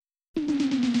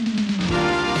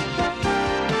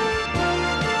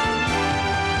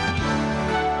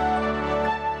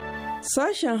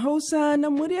Sashen Hausa na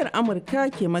muryar Amurka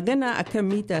ke magana a kan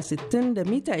mita 60 da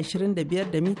mita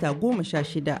 25 da mita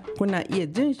 16. Kuna iya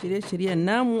jin shirye-shiryen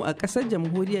namu a ƙasar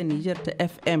jamhuriyar Nijar ta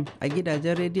FM a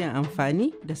gidajen rediyon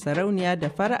amfani da sarauniya da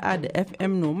fara'a da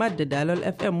FM Nomad da Dalol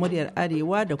FM muryar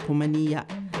Arewa da kuma niyya.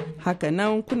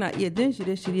 Hakanan kuna iya jin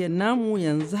shirye-shiryen namu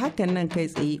yanzu hakan nan kai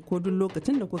tsaye ko duk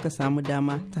lokacin da kuka samu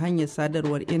dama ta hanyar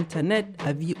sadarwar intanet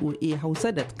a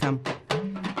voahausa.com.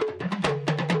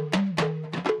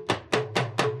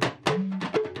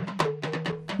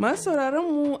 Masu sauraron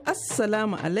mu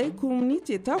Assalamu alaikum, ni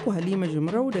ce taku Halima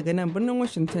Jumrau daga nan birnin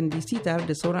Washington DC tare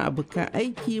da sauran abokan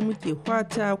aiki muke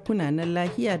fata kuna nan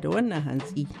lahiya da wannan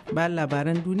hantsi. Ba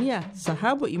labaran duniya,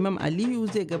 Sahabu Imam Aliyu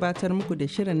zai gabatar muku da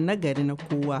shirin nagari na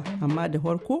kowa, amma da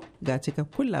farko ga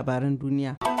cikakkun labaran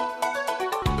duniya.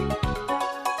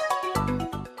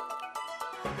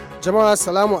 Jama'a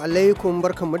Assalamu alaikum,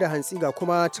 barkanmu da hantsi ga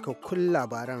kuma cikakkun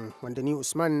labaran wanda ni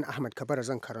Usman Ahmad Kabara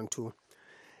zan karanto.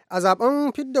 A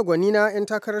zaben fidda gwani na 'yan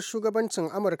takarar shugabancin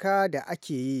Amurka da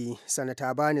ake yi,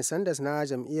 Sanata Bernie Sanders na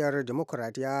jam'iyyar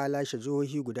Democrat ya lashe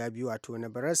jihohi guda biyu wato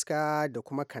Nebraska da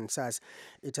kuma Kansas.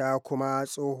 Ita kuma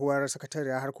tsohuwar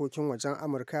sakatariyar harkokin wajen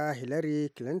Amurka Hillary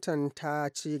Clinton ta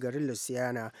ci garin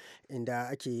Louisiana inda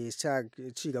ake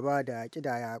ci gaba da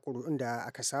kidaya ƙuri'un da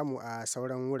aka samu a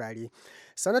sauran wurare.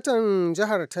 Sanatan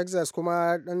jihar Texas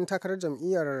kuma ɗan takarar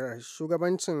jam'iyyar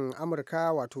shugabancin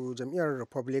Amurka wato jam'iyyar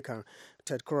Republican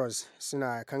Ted Cruz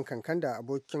suna kankan da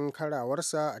abokin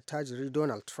karawarsa attajiri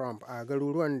Donald Trump a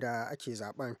garuruwan da ake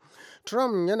zaben.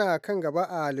 Trump yana kan gaba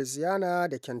a Louisiana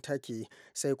da Kentucky,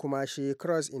 sai kuma shi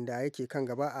Cruz inda yake kan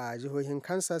gaba a jihohin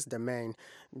Kansas da Maine.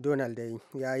 Donald dai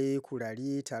ya yi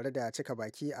kurari tare da cika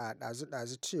baki a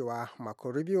ɗazu-ɗazu cewa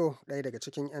Marco Rubio, ɗaya daga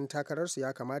cikin 'yan takararsu,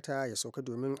 ya kamata ya sauka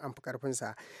domin an fi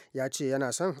ƙarfinsa. Ya ce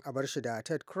yana son a bar shi da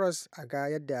Ted Cruz a ga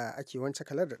yadda ake wance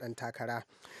kalar da ɗan takara.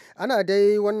 Ana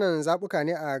dai wannan zaɓuka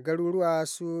ne a garuruwa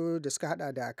su da suka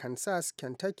hada da Kansas,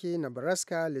 Kentucky,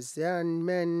 Nebraska, Louisiana,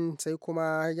 Maine, sai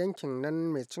kuma yankin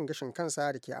nan mai cin gashin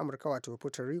kansa da ke Amurka wato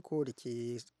Puerto Rico da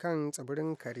ke kan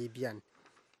tsibirin Caribbean.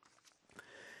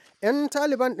 'Yan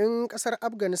Taliban ɗin ƙasar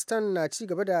Afghanistan na ci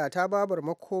gaba da tababar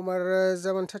makomar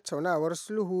zaman tattaunawar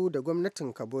sulhu da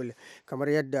gwamnatin Kabul, kamar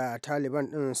yadda Taliban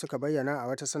ɗin suka bayyana a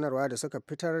wata sanarwa da suka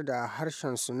fitar da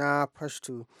harshensu na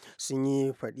Pashto. Sun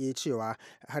yi faɗi cewa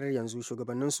har yanzu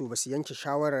shugabanninsu ba su yanke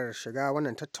shawarar shiga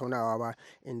wannan tattaunawa ba,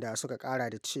 inda suka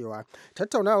ƙara da cewa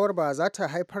tattaunawar ba za ta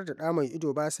haifar da ɗa mai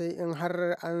ido ba sai in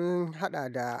har an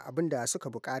haɗa da abin da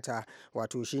suka bukata,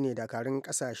 wato shine dakarun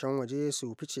ƙasashen waje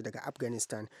su fice daga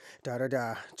Afghanistan tare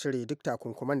da cire duk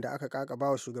takunkuman da aka kakaba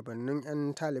wa shugabannin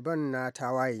 'yan Taliban na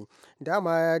tawaye da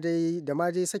ma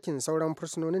dai sakin sauran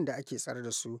fursunonin da ake tsare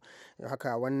da su.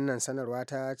 Haka wannan sanarwa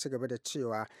ta ci gaba da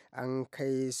cewa an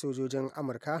kai sojojin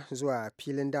Amurka zuwa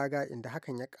filin daga, inda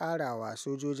hakan ya ƙara wa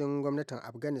sojojin gwamnatin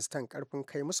Afghanistan ƙarfin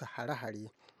kai musu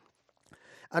hare-hare.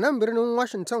 A nan birnin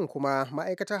Washington kuma,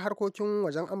 ma'aikatar harkokin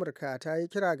wajen Amurka ta yi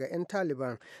kira ga 'yan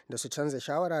Taliban da su canza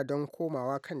shawara don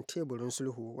komawa kan teburin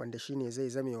sulhu, wanda shine zai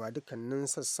zamewa dukkanin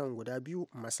sassan guda biyu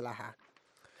maslaha.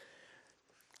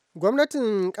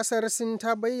 Gwamnatin kasar Sin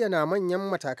ta bayyana manyan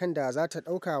matakan da za ta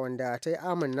ɗauka wanda ta yi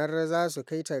amannar za su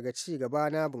kai ta ga ci gaba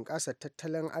na bunƙasar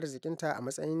tattalin arzikinta a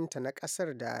matsayinta na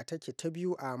ƙasar da take ta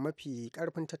biyu a mafi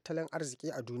ƙarfin tattalin arziki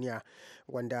a duniya,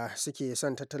 wanda suke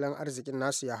son tattalin arzikin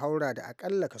nasu ya haura da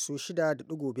aƙalla kaso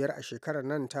 6.5 a shekarar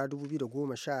nan ta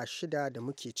 2016 da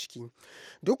muke ciki.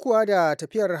 Duk kuwa da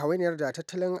tafiyar hawainiyar da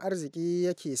tattalin arziki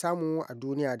yake samu a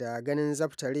duniya da ganin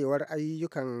zabtarewar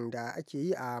ayyukan da ake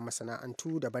yi a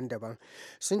masana'antu daban-daban,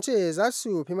 sun ce za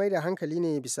su fi mai da hankali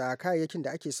ne bisa kayayyakin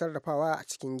da ake sarrafawa a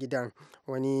cikin gidan.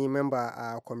 Wani memba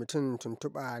a kwamitin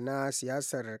tuntuɓa na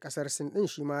siyasar ƙasar Sin ɗin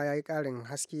shi ma ya yi ƙarin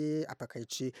haske a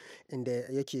fakaice, inda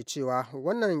yake cewa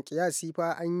wannan kiyasi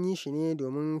fa an yi shi ne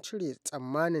domin cire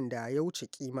tsammanin da ya wuce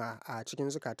kima a cikin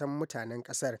zukatan mutanen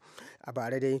ƙasar. A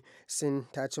bara dai Sin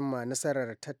ta cimma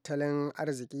nasarar tattalin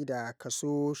arziki da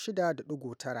kaso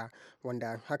 6.9,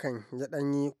 wanda hakan ya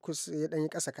ɗan yi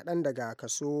ƙasa kaɗan daga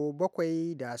kaso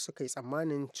 7 da suka yi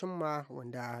tsammanin cimma,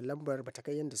 wanda lambar bata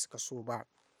kai yadda suka so ba.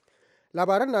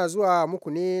 Labaran na zuwa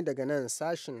muku ne daga nan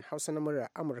sashen Hausa na muryar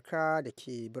Amurka da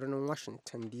ke birnin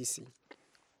Washington DC.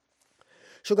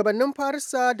 Shugabannin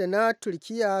Farisa da na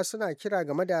Turkiyya suna kira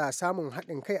game da samun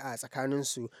haɗin kai a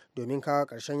tsakaninsu domin kawo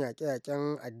ƙarshen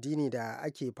yaƙe-yaƙen addini da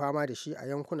ake fama da shi a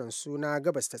yankunan su na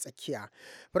Gabas ta Tsakiya.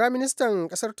 Firaministan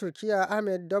ƙasar Turkiyya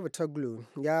Ahmed Davutoglu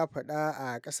ya faɗa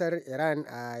a ƙasar Iran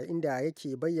a inda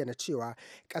yake bayyana cewa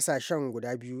ƙasashen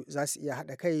guda biyu za su iya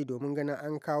haɗa kai domin ganin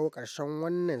an kawo ƙarshen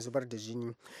wannan zubar da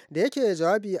jini. Da yake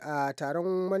jawabi a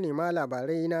taron manema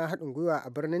labarai na haɗin gwiwa a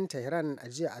birnin Tehran a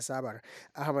jiya Asabar,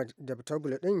 Ahmed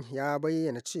Davutoglu ɗin ya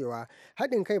bayyana cewa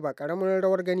haɗin kai ba ƙaramin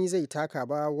rawar gani zai taka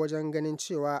ba wajen ganin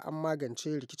cewa an magance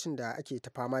rikicin da ake ta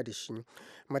fama da shi.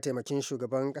 Mataimakin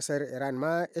shugaban ƙasar Iran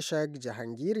ma Ishaq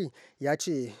Jahangiri ya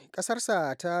ce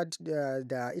ƙasarsa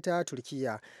da ita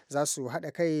Turkiyya za su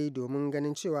haɗa kai domin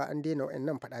ganin cewa an daina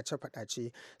waɗannan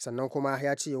faɗace-faɗace, sannan kuma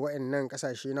ya ce waɗannan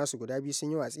ƙasashe nasu guda biyu sun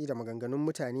yi watsi da maganganun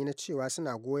mutane na cewa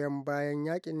suna goyon bayan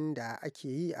yakin da ake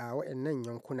yi a waɗannan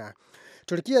yankuna.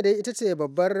 Turkiyya dai ita ce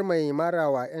babbar mai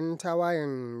marawa 'yan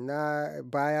tawayen na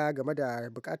baya game da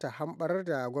bukatar hamɓarar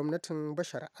da gwamnatin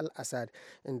Bashar al-Assad,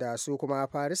 inda su kuma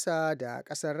Farisa da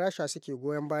ƙasar Rasha suke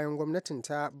goyon bayan gwamnatin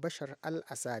ta Bashar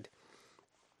al-Assad.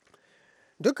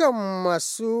 Dukan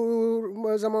masu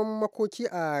zaman makoki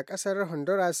a kasar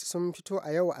Honduras sun fito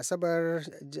a yau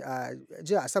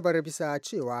jiya Asabar bisa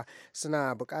cewa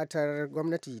suna buƙatar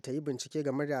gwamnati ta yi bincike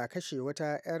game da kashe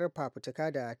wata 'yar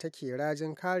fafutuka da take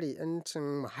rajin kare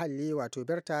 'yancin muhalli wato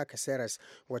Berta Cáceres,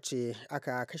 wacce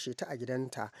aka kashe ta a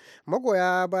gidanta.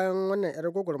 Magoya bayan wannan 'yar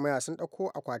gwagwarmaya sun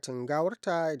ɗauko akwatin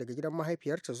gawarta daga gidan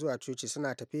mahaifiyarta zuwa coci,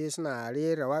 suna tafe suna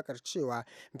rera waƙar cewa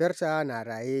Berta na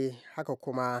raye, haka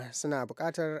kuma suna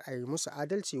buƙatar a yi musu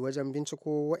adalci wajen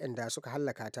binciko waɗanda suka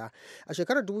hallaka ta. A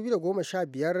shekarar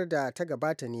 2015 da ta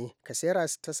gabata ne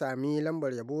Cáceres ta sami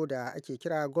lambar yabo da ake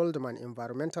kira Goldman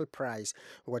Environmental Prize,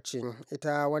 wacce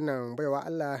ita wannan baiwa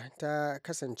Allah ta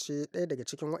kasance ɗaya daga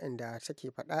cikin waɗanda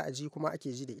take faɗa a ji kuma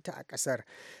ake ji da ita a ƙasar.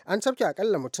 An tafke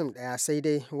akalla mutum ɗaya, sai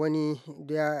dai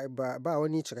ba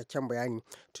wani cikakken bayani.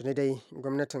 Tuni dai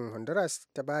gwamnatin Honduras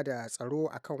ta ba da tsaro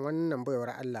akan wannan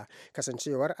baiwar Allah,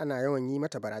 kasancewar ana yawan yi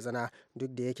mata barazana.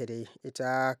 Duk da yake dai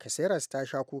ita Cáceres ta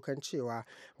sha kukan cewa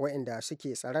waɗanda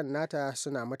suke tsaron nata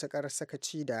suna matuƙar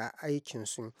sakaci da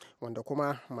aikinsu, wanda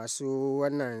kuma masu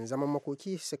wannan zaman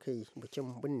makoki suka yi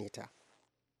bikin binne ta.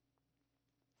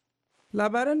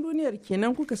 Labaran duniyar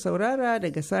kenan kuka saurara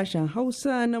daga sashen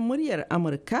Hausa na muryar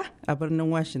Amurka a birnin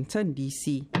Washington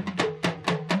DC.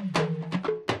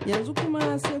 Yanzu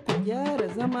kuma sai ku gyara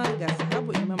zama ga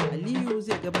sahabu Imam Aliyu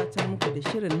zai gabatar muku da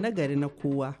shirin nagari na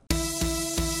kowa.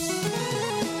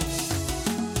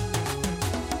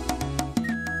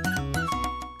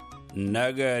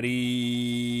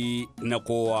 Nagari na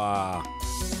kowa.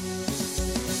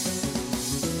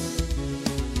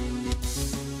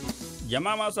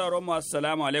 Jama'a masu mu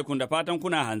assalamu alaikum, da fatan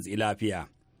kuna hantsi lafiya.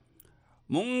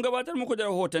 Mun gabatar muku da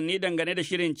rahotanni dangane da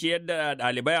shirin ciyar da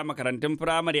ɗalibai a makarantun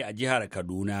firamare a jihar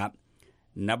Kaduna.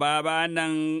 Na baba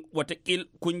nan watakil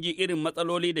kun ji irin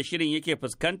matsaloli da shirin yake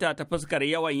fuskanta ta fuskar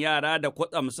yawan yara da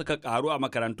kwatsam suka karu a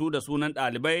makarantu da sunan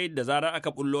ɗalibai da zarar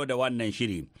aka bullo da wannan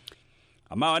shiri.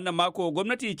 Amma wannan mako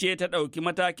gwamnati ce ta ɗauki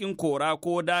matakin kora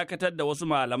ko dakatar da wasu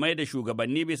malamai da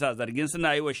shugabanni bisa zargin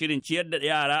suna yi wa shirin ciyar da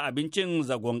yara abincin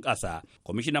zagon ƙasa.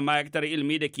 Kwamishinan ma'aikatar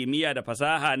ilimi da kimiyya da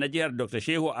fasaha na jihar Dr.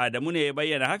 Shehu Adamu ne ya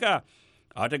bayyana haka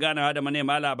a wata ganawa da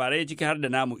manema labarai ciki har da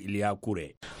namu Iliya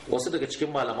Kure. Wasu daga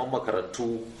cikin malaman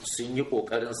makarantu sun yi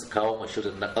ƙoƙarin su kawo ma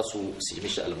shirin na kasu su yi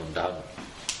mishi almundahanu.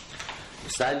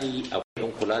 Misali,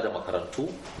 akwai kula da makarantu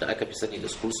da aka fi sani da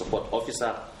school support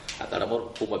officer a ƙaramar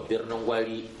hukumar birnin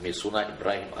Gwari mai suna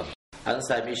Ibrahim Abu. An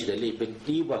same shi da laifin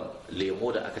ɗiban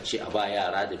lemo da aka ce a ba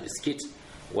yara da biskit,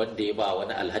 wanda ya ba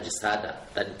wani Alhaji Sada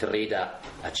ɗan tireda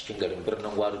a cikin garin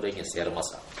birnin Gwari don ya sayar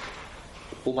masa.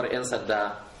 Hukumar 'yan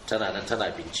sanda tana nan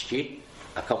tana bincike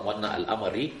akan wannan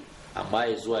al'amari, amma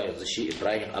ya zuwa yanzu shi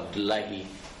Ibrahim Abdullahi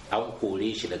an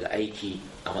kore shi daga aiki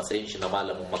a matsayin shi na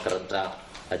malamin makaranta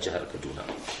a jihar Kaduna.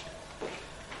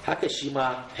 Haka shi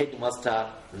ma headmaster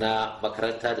na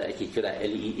makaranta da ake kira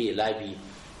LEA Labi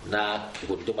na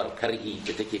gundumar Karhi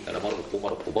da take karamar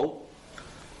hukumar Kubau,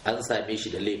 an same shi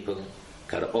da laifin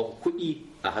karɓan kuɗi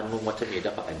a hannun wata mai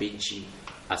dafa abinci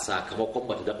a sakamakon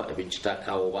bata dafa abinci ta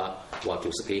kawo ba,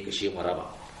 wato suka yi kashe maraba.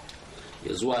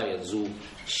 Ya zuwa yanzu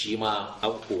shi ma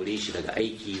an kore shi daga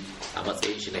aiki a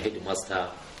matsayin shi na headmaster,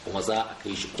 kuma za a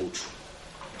kai shi kotu.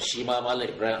 Shi ma Malam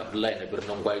Ibrahim Abdullahi na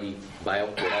birnin Gwari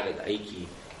bayan kora daga aiki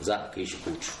za a kai shi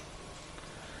kotu.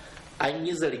 An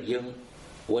yi zargin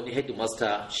wani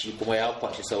headmaster shi kuma ya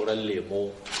kwashi sauran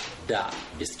lemo da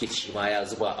biskit, shi ma ya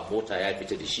zuba a mota ya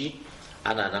fita da shi.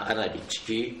 Ana nan ana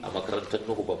bincike a makarantar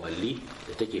Nuhu Bamalli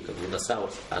da take Kaduna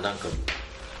South a nan Kaduna.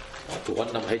 wato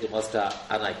wannan headmaster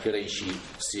ana kiran shi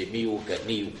Semiyu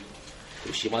Ganiyu.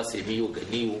 To shi ma Semiyu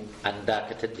Ganiyu an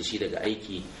dakatar da shi daga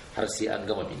aiki har sai an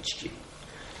gama bincike.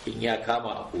 In ya kama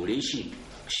a kore shi,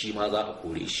 shi ma za a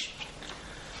kore shi.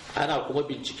 Ana kuma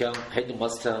binciken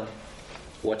headmaster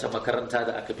wata makaranta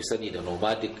da aka fi sani da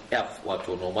nomadic F,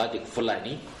 wato nomadic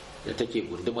Fulani, da take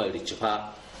gundumar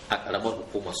Ricifa a ƙaramar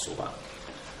hukumar Soba.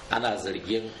 Ana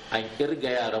zargin an kirga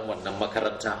yaran wannan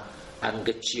makaranta, an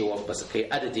ga cewa ba su kai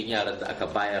adadin yaran da aka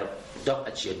bayar don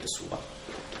a ciyar da su ba.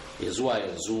 Ya zuwa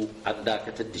yanzu an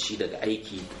dakatar da shi daga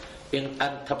aiki. In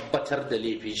an tabbatar da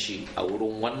laifin shi a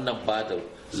wurin wannan ba da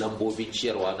lambobin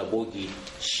ciyarwa na bogi,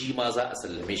 shi ma za a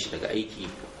sallame shi daga aiki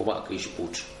kuma a kai shi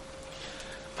kotu.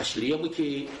 A shirye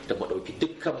muke da mu ɗauki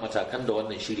dukkan matakan da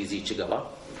wannan shiri zai ci gaba.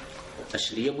 A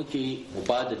shirye muke mu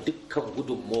ba da dukkan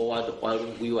gudunmowa da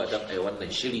ƙwarin gwiwa don a yi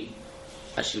wannan shiri.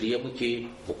 A shirye muke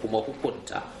mu kuma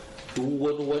hukunta duk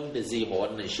wani wanda zai ma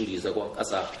wannan shiri zagon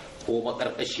ƙasa ko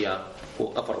maƙarƙashiya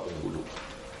ko ƙafar ungulu,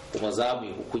 kuma za mu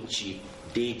yi hukunci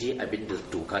daidai abin da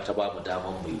doka ta ba mu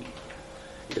daman mu yi.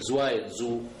 Da zuwa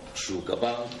yanzu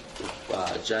shugaban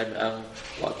jami'an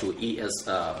wato ES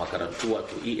makarantu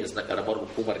wato ES na karamar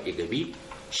hukumar Igabi,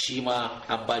 shi ma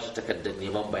an ba shi takardar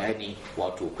neman bayani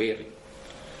wato query.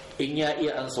 In ya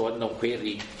iya ansa wannan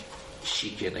query shi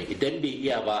kenan, idan bai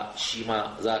iya ba shi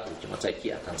ma za a ɗauki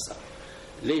mataki a kansa.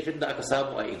 Laifin da aka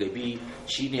samu a Igabi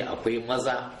shine akwai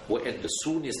maza waɗanda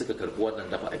su ne suka karɓi wannan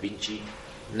dafa abinci.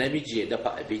 Namiji ya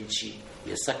dafa abinci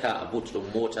ya saka a boot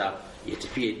ɗin mota ya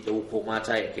tafi ya ɗauko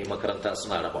mata ya kai makaranta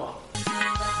suna rabawa.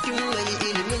 Kin mai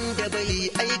ilimin da bai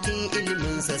aikin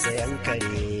ilimin sa sayan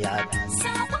kare ya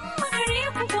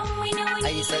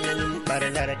ai sanin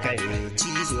barnar kare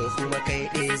cizo kuma kai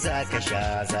ɗaya za ka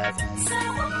sha zafi.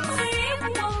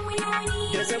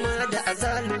 Da zama da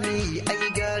azalumi ai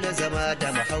gara zama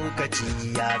da mahaukaci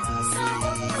ya fi.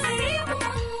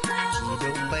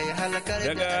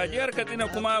 Daga jihar Katsina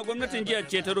kuma gwamnatin jihar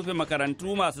ce ta rufe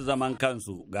makarantu masu zaman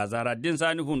kansu. Ga Zaraddin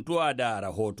Sani Huntuwa da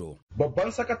rahoto.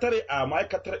 Babban sakatare a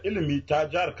ma'aikatar ilimi ta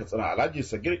jihar Katsina Alhaji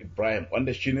Sagir Ibrahim,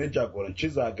 wanda shine jagoranci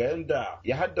zagayen da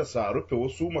ya haddasa rufe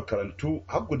wasu makarantu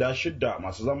har guda 6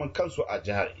 masu zaman kansu a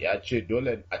jihar, ya ce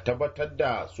dole a tabbatar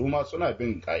da su ma suna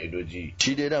bin ka'idoji.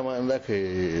 Shi dai dama in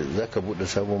zaka bude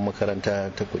sabon makaranta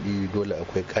ta kuɗi dole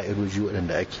akwai ka'idoji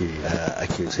waɗanda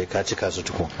ake sai ka cika su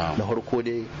tukun. Na farko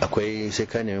dai akwai sai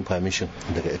ka nemi permission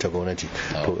daga ita gwamnati.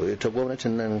 To ita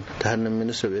gwamnatin nan ta hannun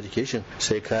Minister of Education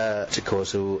sai ka cika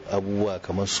wasu abubuwa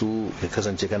kamar su ya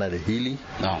kasance kana da hili,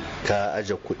 ka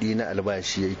aje kuɗi na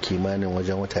albashi ya kimanin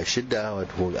wajen wata 6,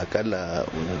 wato akalla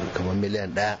kamar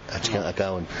miliyan 1 a cikin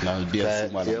account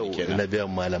na biyan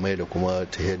malamai da kuma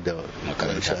ta yadda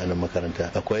sha'anin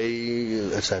makaranta.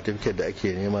 Akwai certificate da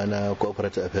ake nema na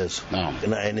cooperative affairs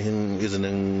na ainihin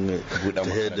izinin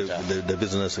da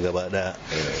business gaba daya.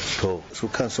 To su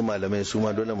kansu malamai su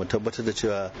ma dole mu tabbatar da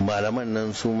cewa malaman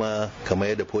nan su ma kamar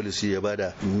yadda policy ya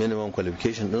bada minimum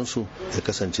qualification ɗinsu ya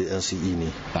kasance NCE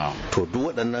ne. To duk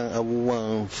waɗannan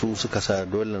abubuwan su suka sa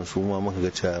dole su ma muka ga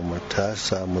cewa mu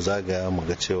tasa mu zagaya mu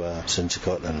ga cewa sun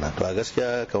cika waɗannan. To a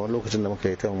gaskiya kamar lokacin da muka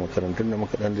yi ta makarantun da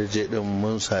muka dan je din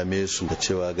mun same su da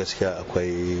cewa gaskiya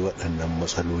akwai waɗannan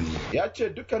matsaloli. Ya ce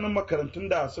dukkanin makarantun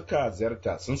da suka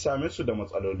ziyarta sun same su da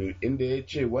matsaloli, inda ya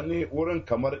ce wani wurin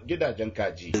kamar gidajen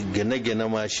kaji. Gine-gine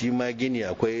ma shi ma gini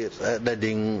akwai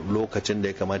tsadadin lokacin da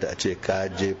ya kamata a ce ka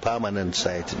je permanent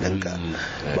site ɗinka,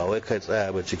 ba wai ka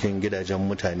tsaya ba cikin gidajen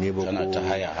mutane ba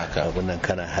ko abin nan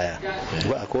kana haya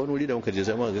ba. Akwai wani wuri da muka je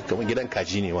sai muka ga kamar gidan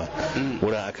kaji ne ma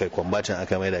wurin aka kwambatin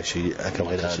aka maida shi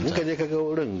in ka je ka ga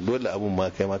wurin dole abun ma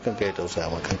kai ma kanka ya tausaya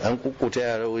maka. An kukkuta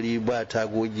yara wuri ba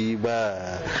tagogi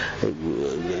ba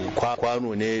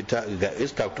kwano ne ga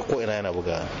iska ta ko ina yana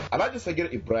buga. Alhaji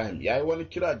Sagir Ibrahim ya yi wani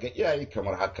kira ga iyaye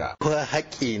kamar haka.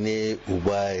 Haƙƙi ne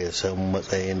uba ya san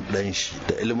matsayin ɗan shi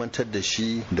da ilmantar da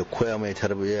shi da koya mai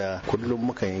tarbiyya. Kullum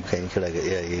mukan yi kira ga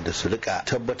iyaye da su rika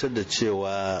tabbatar da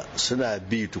cewa suna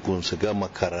bi tukun su ga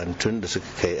makarantun da suka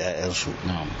kai 'ya'yansu,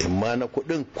 imma na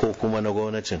kuɗin ko kuma na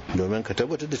gwamnatin, domin ka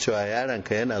tabbatar da cewa yaron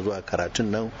ka yana zuwa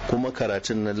karatun nan, kuma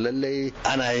karatun nan lallai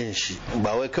ana yin shi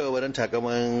ba wai kawai wurin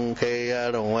takaman kai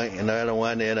yaron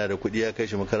wane yana da kuɗi ya kai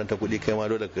shi makarantar kuɗi, kai ma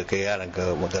dole ka kai yaron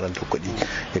ka makarantar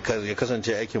kuɗi ya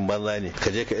kasance aikin banza ne. Ka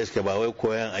je ka iske ba wai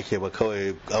koyan ake ba,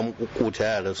 kawai an kukuta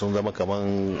yara sun zama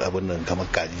kaman abin nan kamar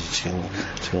kaji cikin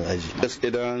cikin aji.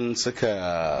 Idan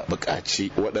suka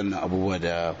buƙaci waɗannan abubuwa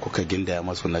da kuka gindaya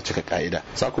masu na cika ka'ida,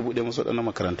 za ku buɗe musu waɗannan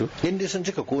makarantu? In dai sun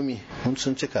cika komi,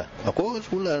 sun cika. Akwai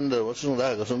wasu wuraren da wasu sun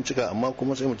zaka ga sun cika, amma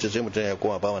kuma sai mutum ya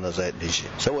koma ba wannan zai ɗin shi.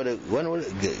 Saboda wani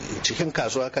cikin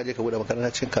kasuwa ka je ka buɗe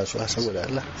makaranta cikin kasuwa, saboda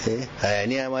Allah.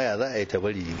 Hayaniya ma ya za a yi ta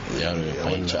bari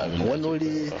wani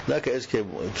wuri za ka iske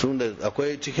tun da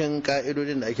akwai cikin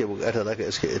ka'idodin da ake bukata, za ka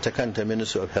iske ita kanta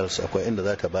Ministry of Health akwai inda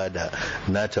za ta bada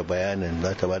nata bayanin,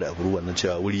 za ta bada abu wannan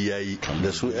cewa wuri yayi,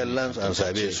 da su yan lands an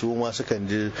sabe su ma sukan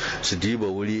je su diba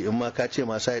wuri, in ma ka ce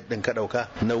ma site din ka dauka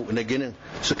na ginin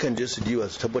sukan je su diba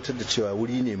su tabbatar da cewa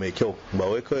wuri ne mai kyau, ba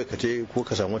wai kawai ka ce ko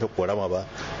ka samu wata korama ba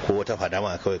ko wata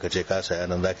fadama kawai ka ce ka saya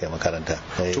nan za ka yi makaranta.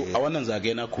 To a wannan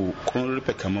zagaye na ku kun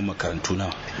rufe kamar makarantu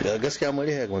nawa? Gaskiya mun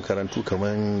rufe makarantu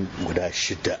kamar guda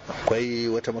 6. Akwai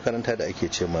wata makaranta da ake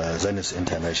ce ma Zanis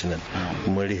International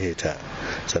mun rihe ta,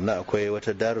 sannan akwai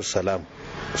wata Darussalam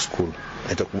School,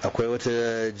 akwai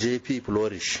wata JP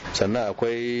Flourish, sannan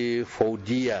akwai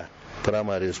Faudiya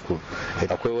Primary School,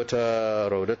 akwai wata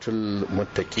Raudatul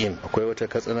Muttaqin, akwai wata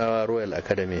Katsina Royal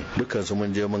Academy. Dukkan su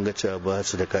mun je mun ga cewa ba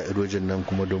su da ka'idojin nan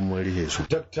kuma don mun rihe su.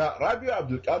 Dr. Rabiu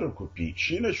Abdulkadir Kufi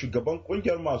shine shugaban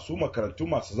kungiyar masu makarantu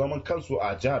masu zaman kansu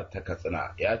a jihar ta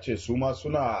Katsina. Ya ce su ma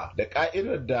suna da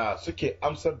ka'idar da suke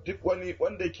amsar duk wani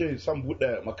wanda ke son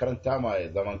bude makaranta mai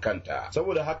zaman kanta.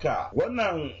 Saboda haka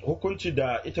wannan hukunci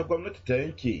da ita gwamnati ta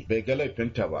yanke bai ga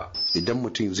laifinta ba. Idan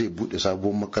mutum zai bude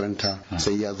sabuwar makaranta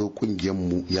sai ya zo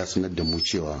mu ya sanar da mu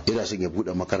cewa yana son ya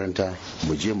bude makaranta,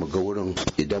 mu je mu ga wurin,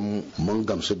 idan mun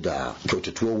gamsu da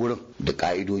kyautatuwar wurin da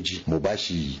ka'idoji mu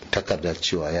bashi takardar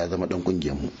cewa ya zama dan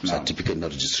kungiyar mu, certificate na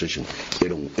registration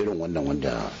irin wannan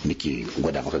wanda nake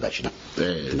gwada maka gashi nan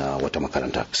na wata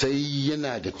makaranta. Sai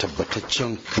yana da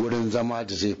tabbataccen wurin zama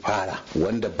da zai fara,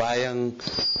 wanda bayan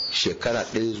shekara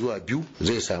 1 zuwa 2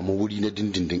 zai samu wuri na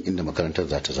dindindin inda makarantar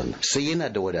za ta zanna. Sai yana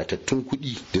da wadatattun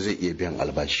kuɗi da zai iya biyan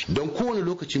albashi, don kowane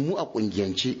lokaci mu a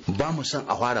kungiyance ba mu son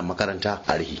a fara makaranta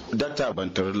a rihi. Dakta, ban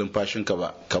tarar lumfashinka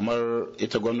ba, kamar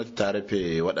ita gwamnati ta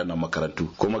rufe waɗannan makarantu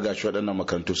kuma gashi waɗannan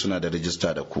makarantu suna da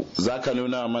rijista da ku, za ka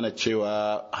nuna mana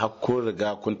cewa har kun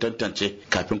riga kun tantance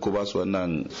kafin ku ba su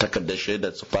wannan takardar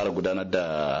shaida su fara gudanar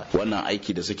da wannan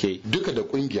aiki da suke? Duka da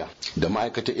kungiya da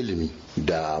ma'aikatar ilimi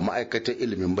da ma'aikatar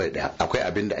ilimin bai daya akwai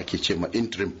abin da ake ce ma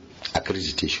interim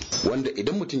accreditation, wanda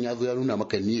idan mutum ya zo ya nuna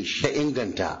maka niyyar shi ta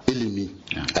inganta ilimi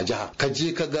a jiha, ka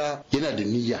je ka ga yana da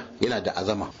niyya, yana da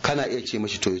azama, kana iya ce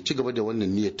mashi to ya ci gaba da wannan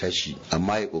niyyar tashi,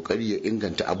 amma ya kokari ya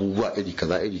inganta abubuwa iri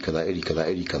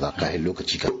kaza kafin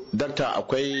lokaci ka. Dakta,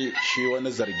 akwai shi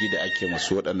wani zargi da ake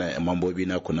masu waɗannan mambobi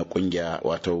naku na kungiya,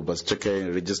 wato ba su cika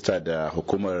yin rijista da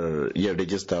hukumar yin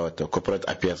rijista, wato corporate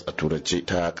affairs a turanci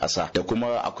ta ƙasa, da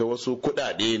kuma akwai wasu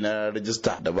kuɗaɗe na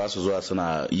rijista da ba su zuwa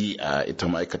suna yi a ita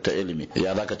ma'aikatar ilimi.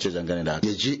 Ya za ka ce dangane da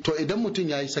ya je to idan mutum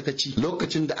ya yi sakaci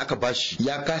lokacin da aka bashi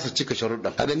ya kasa cika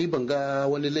sharuɗan, a gani ban ga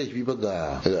wani laifi ba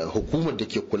ga hukumar da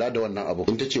ke kula da wannan abu.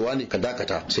 In ta ce wani ka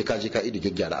dakata sai ka je ka ida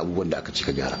gyara abubuwan da aka ci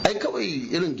ka gyara, ai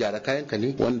kawai irin gyara kayan ka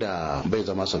ne wanda bai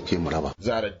zama sauke mu raba.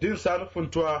 Zaraddin Sani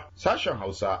Funtuwa, sashen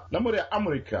Hausa na muryar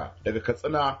Amurka daga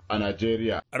Katsina a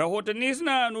Najeriya. Rahotanni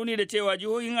suna nuni da cewa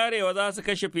jihohin Arewa za su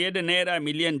kashe fiye da naira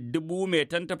miliyan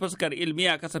 10,000 ta fuskar ilmi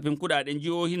a kasafin kudaden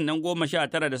jihohin nan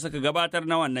 19 da suka gabatar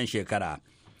na wannan shekara.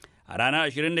 A ranar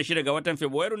 26 ga watan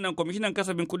Fabrairu nan, kwamishinan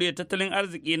kasafin kudi da tattalin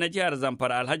arziki na jihar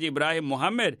Zamfara Alhaji Ibrahim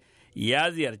Muhammad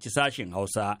ya ziyarci sashen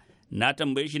Hausa. Na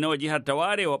tambaye shi nawa jihar ta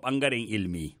ware wa bangaren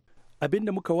ilimi. Abin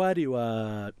da muka ware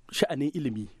wa sha'anin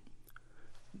ilimi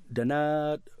da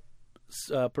na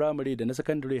primary da na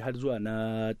secondary har zuwa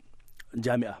na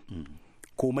jami'a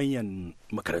ko manyan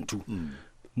makarantu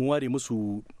mun ware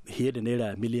musu fiye da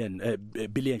naira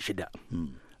biliyan 6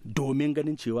 domin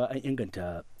ganin cewa an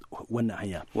inganta wannan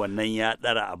hanya. Wannan ya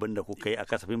ɗara abin da kuka yi a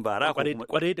kasafin bara?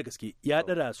 Kwarai da gaske ya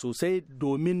ɗara sosai,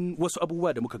 domin wasu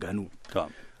abubuwa da muka gano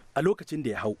a lokacin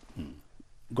da ya hau.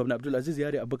 Gwamna Abdulaziz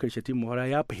Yari Abubakar Shatim Muhara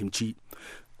ya fahimci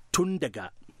tun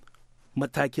daga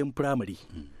matakin firamare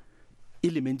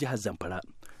ilimin jihar Zamfara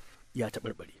ya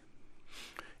taɓarɓare.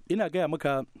 Ina gaya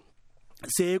maka,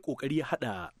 sai ya ƙoƙari ya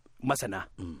haɗa masana,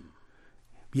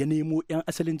 ya nemo 'yan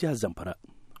asalin jihar Zamfara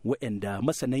waɗanda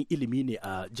masanan ilimi ne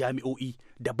a jami'o'i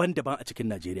daban-daban a cikin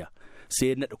Najeriya, sai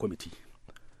ya naɗa kwamiti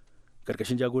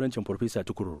ƙarƙashin jagorancin Farfesa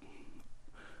Tukur,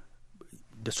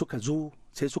 da suka zo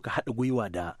sai suka haɗa gwiwa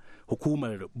da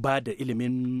hukumar ba da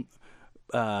ilimin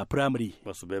primary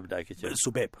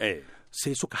subeb,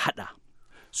 sai suka haɗa,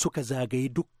 suka zagaye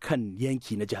dukkan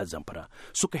yanki na jihar Zamfara,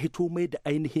 suka hito mai da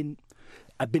ainihin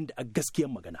abin da a gaskiyar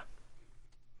magana.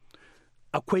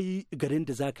 Akwai garin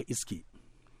da zaka iske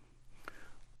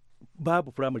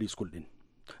babu primary school din,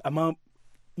 amma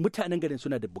mutanen garin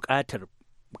suna da buƙatar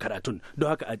karatun, don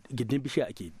haka a gindin bishiya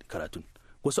ake karatun,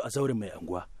 wasu a zauren mai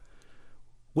anguwa,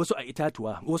 wasu a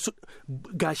itatuwa, wasu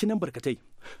gashi nan barkatai.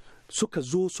 Suka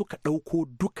zo suka ɗauko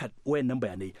duka wayannan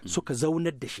bayanai suka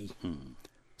zaunar da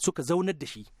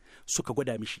shi suka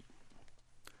gwada mishi.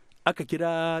 Aka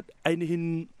kira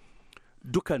ainihin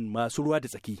dukan masu ruwa da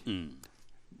tsaki,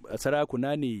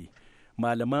 sarakuna ne,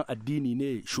 malaman addini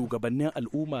ne, shugabannin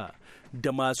al'umma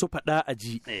da masu faɗa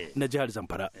aji na jihar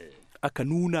Zamfara. Aka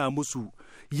nuna musu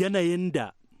yanayin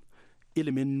da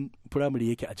ilimin firamare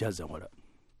yake a jihar Zamfara.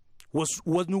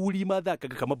 Wani wuri ma za ka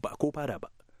ga kamar ba ko fara ba.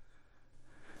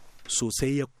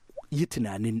 Sosai ya yi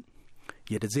tunanin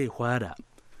yadda zai fara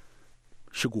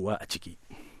shigowa a ciki.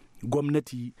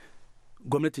 Gwamnatin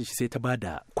shi sai ta ba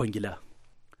da kwangila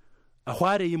a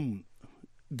fara yin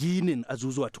ginin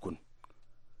azuzuwa tukun.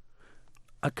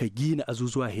 Aka gina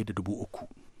azuzuwa da 3,000,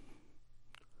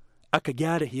 aka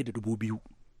gyara da 2,000,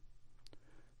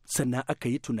 sannan aka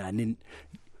yi tunanin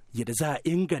yadda za a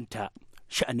inganta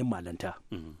sha'anin malanta.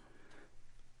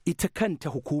 Ita kanta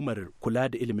hukumar kula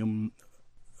da ilimin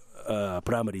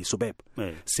primary subeb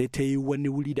sai ta yi wani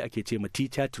wuri da ake ce ma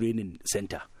teacher training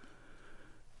center.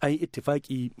 An yi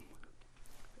ittifaki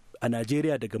a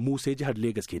Najeriya daga mu sai jihar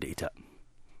Legas ke da ita.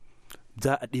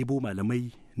 Za a ɗebo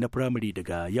malamai na primary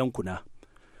daga yankuna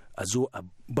a zo a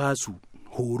ba su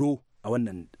horo a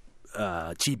wannan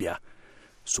cibiya,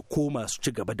 su koma su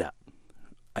ci gaba da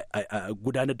a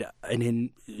gudanar da ainihin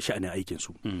sha'anin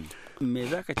aikinsu. Me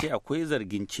za ka ce akwai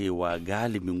zargin cewa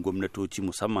galibin gwamnatoci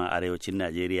musamman arewacin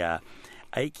Najeriya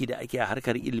aiki da ake a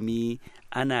harkar ilimi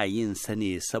ana yin sa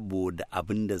ne saboda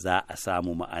abin da za a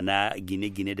samu, ma'ana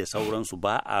gine-gine da sauransu,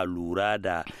 ba a lura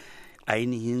da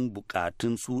ainihin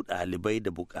bukatun su ɗalibai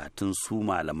da bukatun su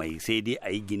malamai, sai dai a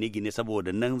yi gine-gine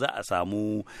saboda nan za a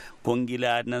samu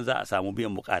kwangila, nan za a samu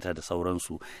biyan bukata da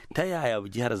sauransu. Ta yaya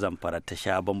jihar Zamfara ta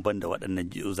sha bamban da waɗannan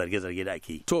zarge-zarge da ake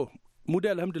yi? To, mu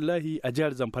da alhamdulillahi a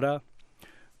jihar Zamfara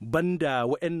banda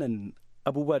waɗannan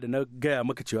abubuwa da na gaya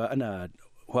maka cewa ana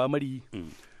hwamari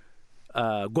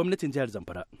a gwamnatin jihar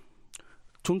Zamfara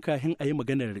tun kahin a yi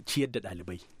maganar ciyar da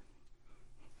ɗalibai,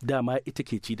 dama ita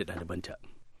ke ci da ɗalibanta.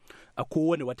 A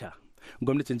kowane wata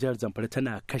gwamnatin jihar Zamfara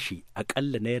tana kashe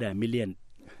akalla naira miliyan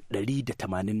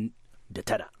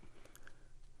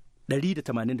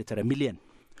 189 miliyan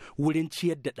wurin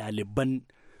ciyar da ɗaliban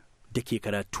da ke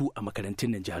karatu a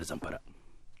makarantun nan jihar Zamfara.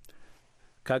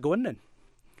 Kaga wannan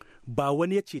ba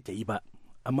wani ya ce ta yi ba,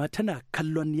 amma tana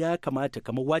kallon ya kamata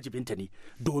kamar wajibinta ne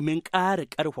domin ƙara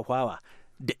ƙarfafawa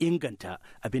da inganta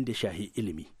abin da shahi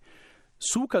ilimi.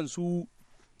 Su kansu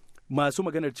masu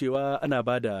maganar cewa ana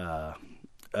ba da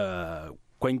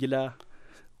kwangila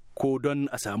ko don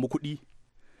a samu kuɗi,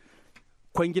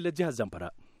 kwangilar jihar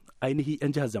Zamfara ainihi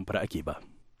 'yan jihar Zamfara ake ba.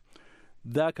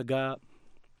 Za ka ga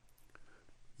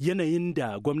yanayin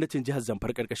da gwamnatin jihar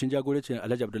Zamfara ƙarƙashin jagorancin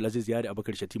Alhaji Abdulaziz Yari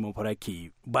Abubakar Shatima Fara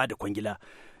ke ba da kwangila,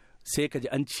 sai ka ji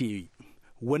an ce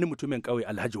wani mutumin ƙauye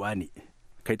Alhaji Wane,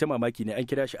 kai ta mamaki ne, an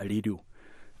kira shi a rediyo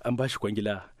an ba shi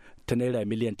kwangila ta naira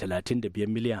miliyan 35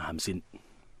 miliyan 50.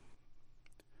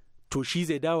 To shi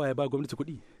zai dawa ya ba gwamnati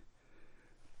kuɗi?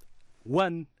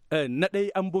 Na ɗaya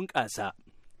an bunƙasa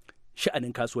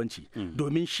sha'anin kasuwanci,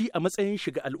 domin shi a matsayin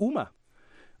shiga al'umma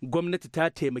gwamnati ta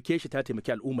taimake shi, ta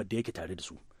taimaki al'ummar da yake tare da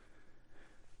su.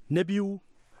 Na biyu,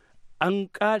 an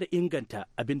ƙara inganta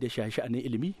abin da shahi sha'anin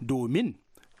ilimi, domin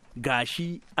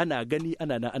gashi ana gani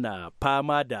ana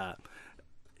fama da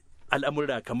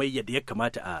al'amura kamar yadda ya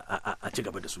kamata a ci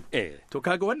gaba da su. To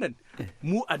kaga wannan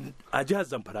mu a jihar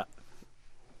Zamfara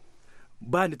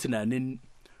ba ni tunanin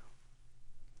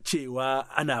cewa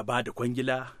ana ba da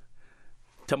kwangila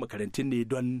ta makarantun ne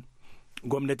don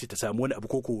gwamnati ta samu wani abu,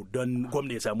 ko don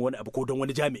gwamnati ya samu wani abu, ko don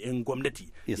wani jami'in gwamnati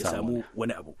ya samu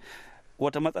wani abu.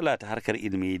 Wata matsala ta harkar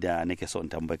ilimi da nake son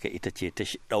tambaka ita ce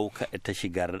ta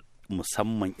shigar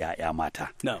musamman 'ya'ya mata.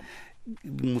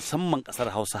 Musamman kasar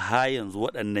Hausa ha yanzu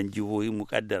waɗannan jihohi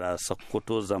muƙaddara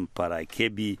Sokoto, Zamfara,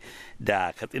 Kebbi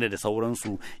da Katsina da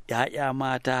sauransu, 'ya'ya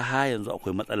mata ha yanzu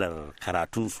akwai matsalar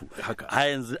karatunsu. Ha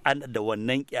yanzu an da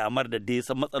wannan kyamar da dai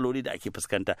san matsaloli da ake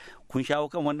fuskanta. Kun shawo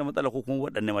kan wannan matsala ko kuma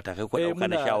waɗanne matakai ku ɗauka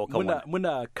na shawo kan wannan?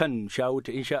 Muna kan shawo ta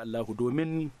insha Allah,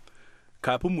 domin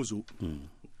kafin mu zo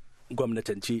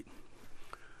gwamnatance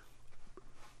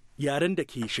yaran da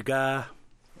ke shiga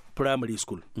primary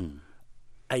school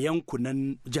a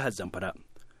yankunan jihar Zamfara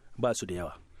ba su da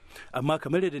yawa. Amma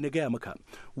kamar yadda na gaya maka,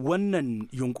 wannan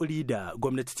yunkuri da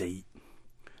gwamnati ta yi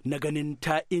na ganin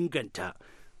ta inganta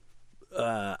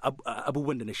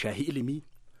abubuwan da na shahi ilimi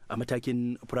a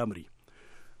matakin primary,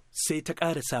 sai ta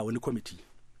ƙara sa wani kwamiti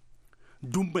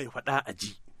duk mai faɗa a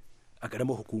ji a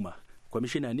ƙaramar hukuma,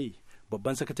 kwamishina ne,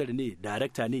 babban sakatare ne,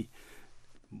 darakta ne,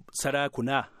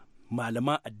 sarakuna,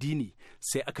 malaman addini,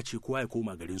 sai aka ce kowa ya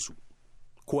koma garinsu,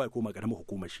 kowa ya koma garin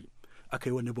hukumar shi. Aka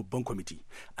yi wani babban kwamiti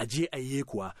a je a yi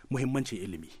kuwa muhimmancin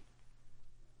ilimi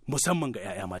musamman ga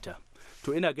 'ya'ya mata.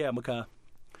 To ina gaya maka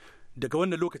daga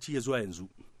wannan lokaci ya zuwa yanzu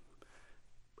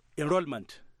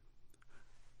enrollment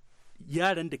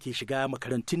yaran da ke shiga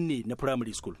makarantun ne na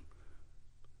primary school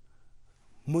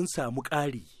mun samu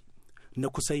ƙari na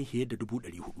kusan fiye da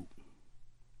 400,000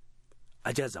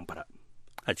 a jihar Zamfara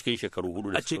a cikin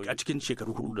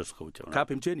shekaru hudu da suka wuce. Ka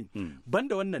fahimce ni?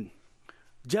 Banda wannan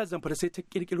jihar Zamfara sai ta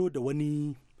kirkiro da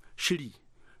wani shiri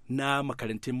na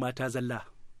makarantun mata zalla.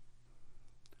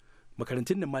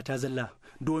 Makarantun nan mata zalla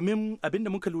domin abinda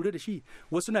muka lura da shi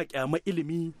wasu na kyama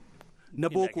ilimi na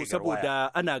boko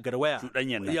saboda ana garwaya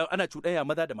ana cuɗanya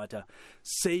maza da mata.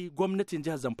 Sai gwamnatin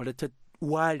jihar Zamfara ta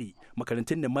ware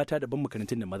makarantun nan mata daban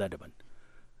makarantun nan maza daban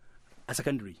a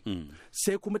secondary.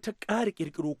 Sai kuma ta ƙara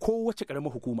kirkiro kowace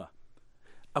ƙaramar hukuma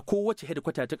a kowace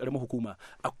headquarter ta ƙaramar hukuma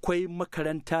akwai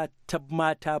makaranta ta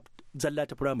mata zalla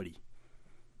ta primary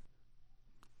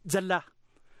zalla.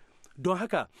 Don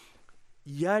haka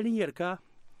yarinyarka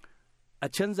a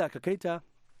canza ka kai ta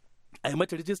a yi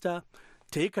mata rijista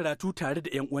ta yi karatu tare da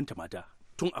 'yan uwanta mata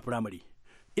tun a primary.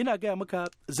 Ina gaya maka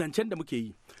zancen da muke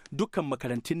yi dukkan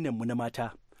makarantun nan mu na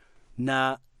mata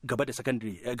na gaba da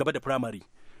secondary gaba da primary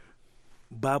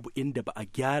babu inda ba a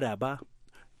gyara ba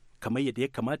kamar yadda ya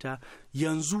kamata.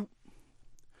 Yanzu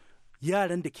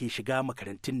yaran da ke shiga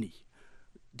makarantun ne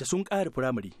da sun ƙara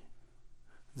firamare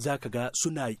za ka ga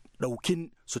suna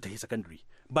ɗaukin su tafi secondary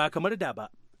ba kamar da ba.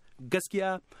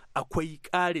 Gaskiya akwai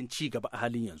ƙarin ci gaba a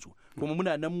halin yanzu kuma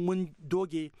muna nan mun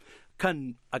doge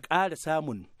kan a ƙara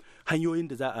samun hanyoyin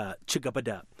da za a ci gaba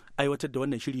da aiwatar da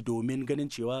wannan shiri domin ganin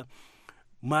cewa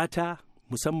mata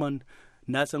musamman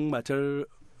na san matar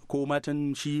ko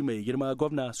matan shi mai girma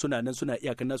gwamna suna nan suna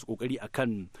iyakan nasu kokari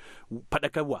akan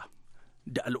faɗakarwa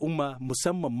da al'umma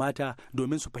musamman mata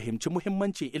domin su fahimci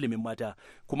muhimmancin ilimin mata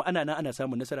kuma ana nan ana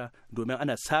samun nasara domin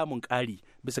ana samun ƙari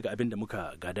bisa ga abin da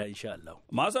muka gada insha Allah.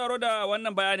 Masu aro da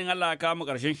wannan bayanin Allah ka mu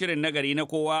karshen shirin nagari na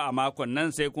kowa a makon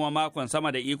nan sai kuma makon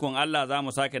sama da ikon Allah za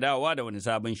mu sake dawowa da wani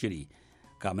sabon shiri.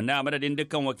 Kamin na madadin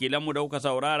dukkan wakilanmu da kuka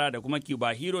saurara da kuma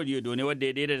Cuba Hero ne wadda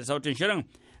ya daidaita sautin shirin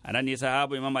a nan ne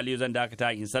sahabu Imam Aliyu zan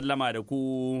dakata in sallama da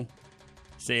ku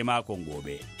sai makon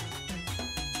gobe.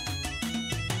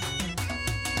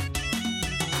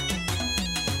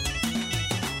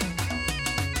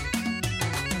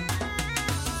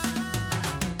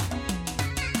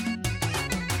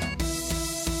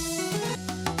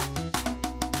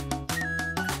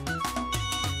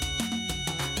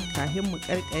 Kahin mu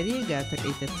karkare ga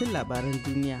takaitattun labaran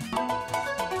duniya.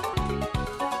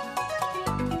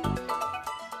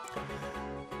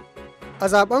 A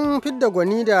zaben fidda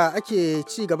gwani da ake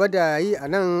ci gaba da yi a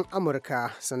nan Amurka,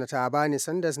 Sanata Bernie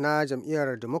Sanders na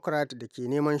jam'iyyar Democrat da ke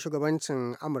neman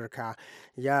shugabancin Amurka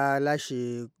ya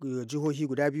lashe jihohi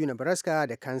guda biyu, Nebraska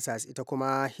da Kansas, ita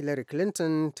kuma Hillary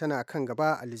Clinton tana kan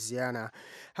gaba a Louisiana.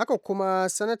 Haka kuma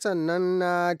sanatan nan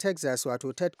na Texas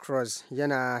wato Ted Cruz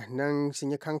yana nan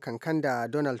sun yi kankan da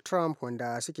Donald Trump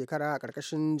wanda suke kara a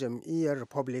ƙarƙashin jam'iyyar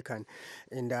Republican,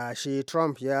 inda shi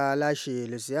Trump ya lashe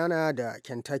Louisiana da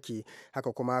Kentucky.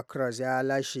 Haka kuma Cruz ya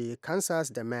lashe Kansas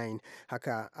da Maine.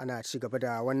 Haka ana ci gaba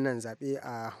da wannan zaɓe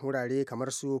a wurare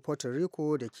kamar su Puerto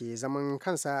Rico da ke zaman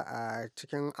kansa a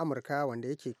cikin Amurka wanda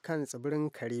yake kan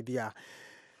tsibirin Caribbean.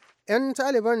 'Yan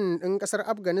Taliban ɗin ƙasar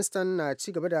Afghanistan na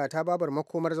ci gaba da tababar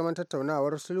makomar zaman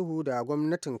tattaunawar sulhu da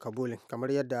gwamnatin Kabul, kamar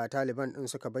yadda Taliban ɗin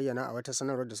suka bayyana a wata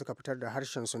sanarwar da suka fitar da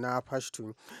harshen su na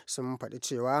Pashto. Sun faɗi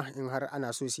cewa in har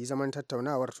ana so su yi zaman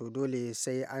tattaunawar to dole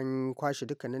sai an kwashe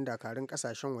dukkanin dakarun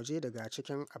ƙasashen waje daga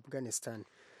cikin Afghanistan.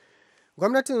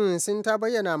 Gwamnatin Sin ta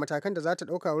bayyana matakan da za ta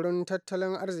ɗauka wurin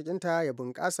tattalin arzikinta ya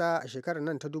bunƙasa a shekarar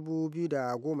nan ta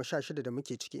 2016 da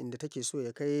muke ciki, inda take so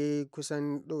ya kai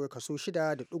kusan kaso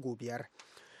 6.5.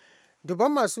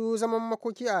 Dubban masu zaman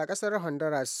makoki a kasar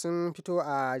Honduras sun fito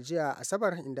a jiya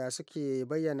Asabar inda suke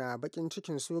bayyana bakin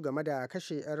cikinsu game da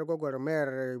kashe 'yar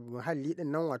gwagwarmayar muhalli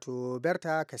din nan wato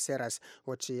Berta Caceres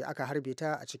wacce aka harbe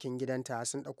ta a cikin gidanta.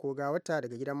 Sun ɗauko gawarta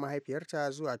daga gidan mahaifiyarta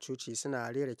zuwa coci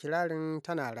suna rera kirarin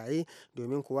tana raye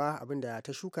domin kuwa abin da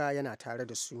ta shuka yana tare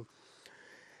da su.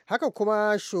 Haka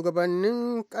kuma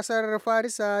shugabannin kasar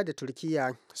Farisa da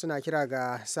Turkiya suna kira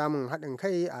ga samun haɗin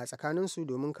kai a tsakaninsu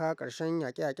domin kawo ƙarshen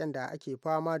yaƙe-yaƙen da ake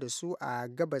fama da su a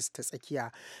gabas ta tsakiya,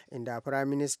 inda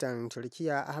Firaministan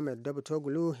Turkiya Ahmed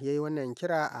Davutoglu ya yi wannan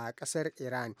kira a ƙasar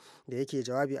Iran da yake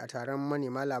jawabi a taron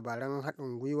manema labaran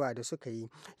haɗin gwiwa da suka yi.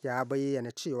 Ya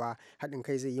bayyana cewa haɗin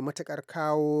kai zai yi matuƙar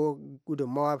kawo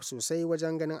gudunmawa sosai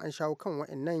wajen ganin an shawo kan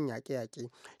waɗannan yaƙe-yaƙe.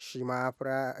 Shi ma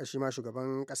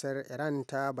shugaban ƙasar Iran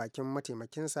ta bakin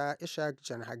mataimakinsa Ishaq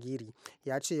Janhagiri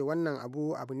ya ce wannan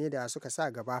abu ne da suka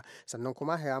sa gaba, sannan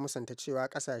kuma ya musanta cewa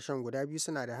kasashen guda biyu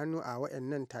suna da hannu a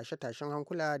waɗannan tashe-tashen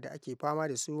hankula da ake fama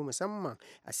da su musamman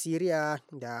a Siriya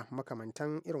da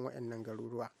makamantan irin waɗannan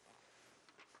garuruwa.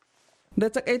 Da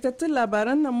takaitattun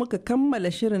labaran nan muka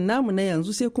kammala shirin namu na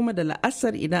yanzu, sai kuma da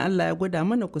la'asar idan Allah ya gwada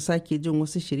mana ku sake jin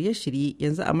wasu shirye-shirye.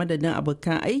 Yanzu a madadin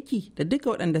abokan aiki da duka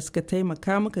waɗanda suka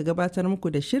taimaka muka gabatar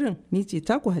muku da shirin, ni ce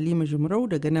taku Halima Jumrau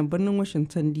daga nan birnin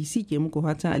Washington DC ke muku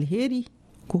fatan alheri,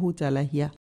 ku huta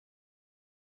lahiya.